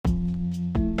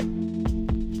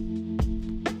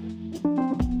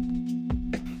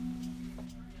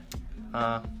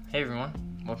Hey everyone,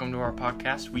 welcome to our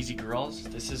podcast, Wheezy Gorilas.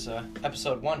 This is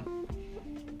episode 1.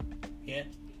 Yeah.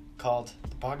 Called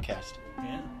the podcast.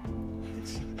 Yeah.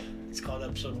 It's called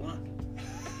episode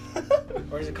 1.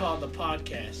 Or is it called the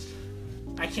podcast?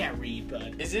 I can't read,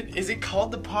 but... Is it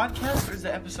called the podcast, or is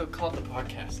the episode called the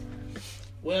podcast?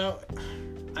 Well,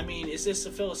 I mean, is this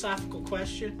a philosophical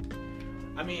question?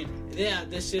 I mean, yeah,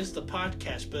 this is the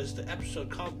podcast, but is the episode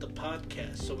called the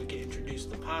podcast so we can introduce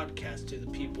the podcast to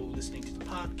the people listening to the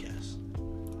podcast?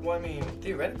 Well, I mean,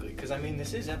 theoretically, because I mean,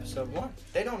 this is episode 1.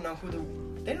 They don't know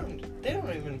they don't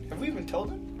even, have we even told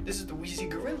them? This is the Wheezy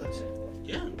Gorilas.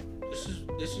 Yeah, this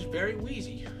is very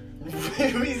wheezy.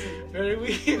 Very wheezy. Very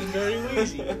wheezy, very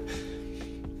wheezy.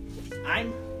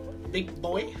 I'm Big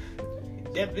Boy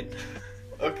Devin.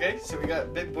 Okay, so we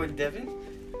got Big Boy Devin,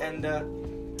 and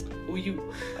Who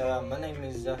you? My name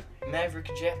is Maverick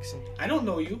Jackson. I don't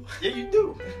know you. Yeah, you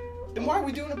do. Then why are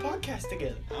we doing a podcast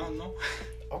together? I don't know.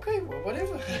 Okay, well,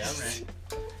 whatever. Yeah, right.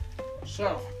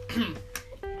 So,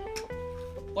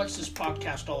 what's this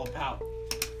podcast all about,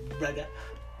 brother?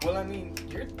 Well, I mean,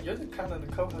 you're the kind of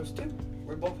the co-host too.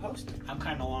 We're both hosting. I'm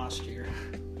kind of lost here.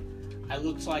 I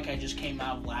looks like I just came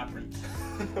out of Labyrinth.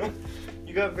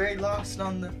 You got very lost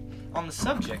on the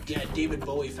subject. Yeah, David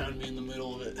Bowie found me in the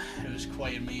middle of it. It was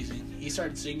quite amazing. He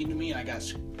started singing to me, and I got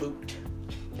spooked.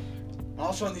 All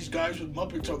of a sudden, these guys with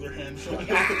Muppets on their hands. So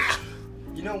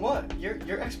You know what?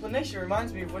 Your explanation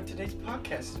reminds me of what today's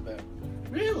podcast is about.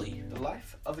 Really? The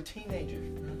life of a teenager.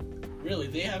 Really?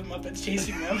 They have Muppets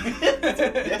chasing them?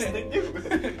 Yes, they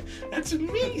do. That's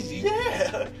amazing.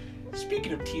 Yeah.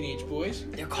 Speaking of teenage boys.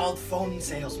 They're called phone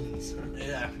salesmen.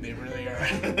 Yeah, they really are.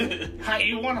 Hi,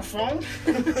 you want a phone?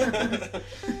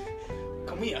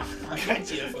 Come here. I got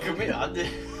you a phone. Come here, I did.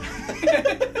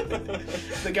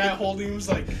 The guy holding him was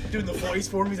like doing the voice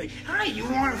for him. He's like, "Hi, you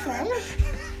want a phone?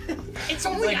 It's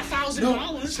only like,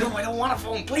 $1,000. No, I don't want a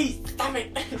phone. Please, stop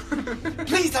it.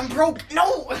 Please, I'm broke.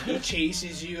 No. He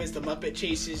chases you as the Muppet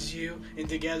chases you, and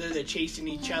together they're chasing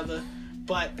each other,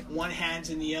 but one hand's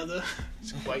in the other.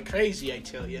 It's quite crazy, I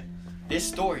tell you. This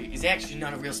story is actually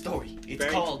not a real story. It's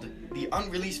called the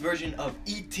unreleased version of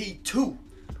E.T. 2.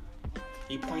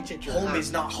 He points at your Home arm.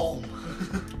 is not home.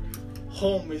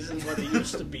 Home isn't what it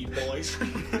used to be, boys.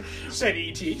 Said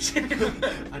E.T.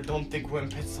 I don't think we're in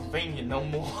Pennsylvania no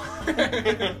more.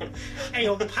 Hey,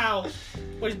 old pal,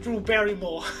 where's Drew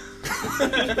Barrymore?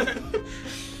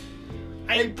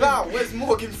 Hey, pal, where's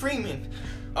Morgan Freeman?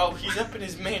 Oh, he's up in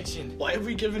his mansion. Why have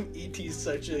we given E.T.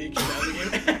 such a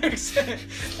extravagant accent?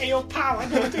 Hey, old pal, I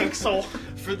don't think so.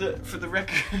 For the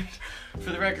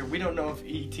record, we don't know if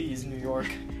E.T. is New York.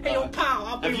 Hey, old pal,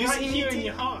 I'll be right here E.T.? in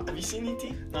your heart. Have you seen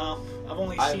E.T.? No, I've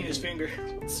only seen his finger.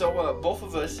 So, both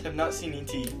of us have not seen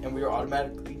E.T., and we are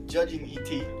automatically judging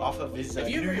E.T. off of his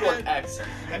New York accent.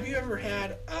 Have you ever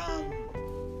had,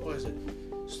 what is it?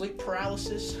 Sleep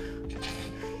paralysis?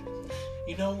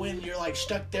 You know when you're like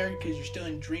stuck there because you're still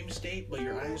in dream state, but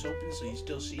your eyes open so you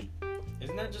still see?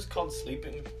 Isn't that just called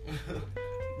sleeping?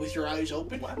 With your eyes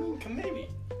open? Well, I mean, maybe.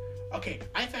 Okay,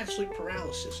 I've had sleep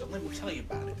paralysis, so let me tell you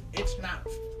about it. It's not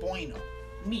bueno.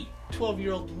 Me,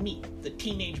 12-year-old me, the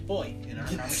teenage boy in our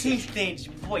conversation.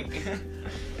 Teenage boy.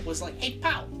 Was like, hey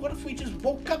pal, what if we just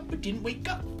woke up but didn't wake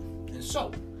up? And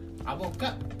so, I woke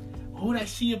up. Who'd I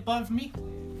see above me?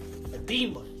 A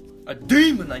demon. A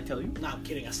demon, I tell you. No, I'm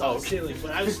kidding. I saw the ceiling, but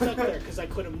I was stuck there because I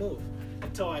couldn't move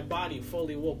until my body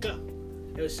fully woke up.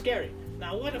 It was scary.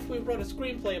 Now, what if we wrote a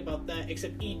screenplay about that,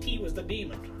 except E.T. was the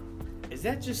demon? It's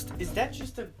like,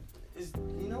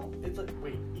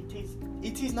 wait,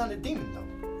 E.T.'s not a demon, though.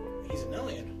 He's an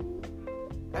alien.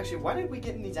 Actually, why did we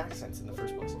get in these accents in the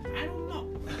first place? I don't know.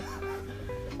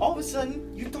 All of a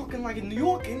sudden, you're talking like a New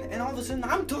Yorker, and all of a sudden,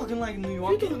 I'm talking like a New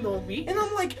Yorker. You don't know me. And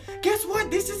I'm like, guess what?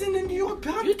 This isn't a New York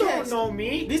podcast. You don't know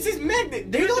me. This is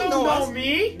Meg. They You don't know us.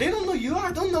 me. They don't know you.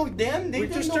 I don't know them. They We're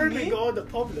don't just know starting me. to go in the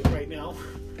public right now.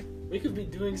 We could be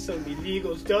doing some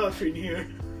illegal stuff in here,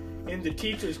 in the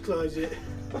teacher's closet,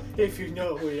 if you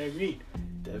know what I mean.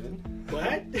 Devin?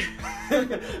 What?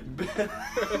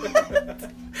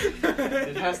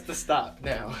 It has to stop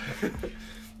now.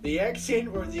 The accent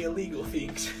or the illegal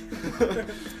things?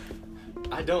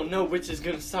 I don't know which is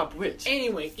gonna stop which.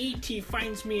 Anyway, E.T.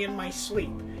 finds me in my sleep.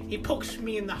 He pokes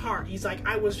me in the heart. He's like,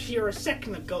 I was here a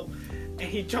second ago. And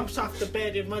he jumps off the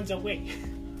bed and runs away.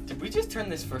 Did we just turn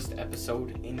this first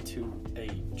episode into a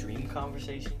dream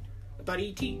conversation? About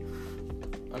E.T.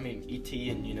 I mean,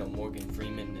 E.T. and, Morgan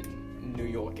Freeman and New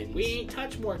York and... We ain't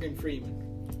touched Morgan Freeman.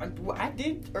 I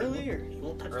did earlier. You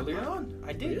won't touch Earlier on.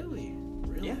 I did. Really?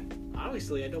 Yeah.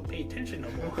 Obviously, I don't pay attention no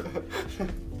more.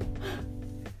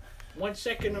 1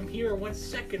 second I'm here, 1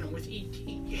 second I'm with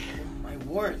E.T. Yeah. Oh, my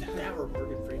word. That were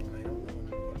Morgan Freeman, I don't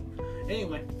know.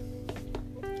 Anyway,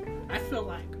 I feel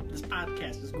like this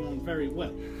podcast is going very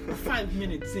well. We're 5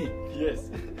 minutes in.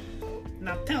 Yes.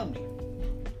 Now tell me,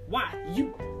 why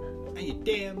you and your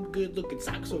damn good looking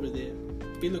socks over there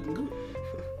be looking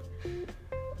good?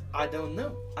 I don't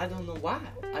know. I don't know why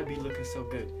I be looking so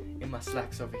good in my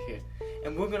slacks over here.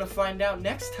 And we're gonna find out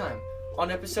next time on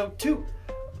episode 2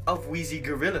 of Wheezy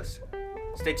Gorilas.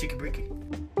 Stay cheeky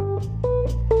breeky.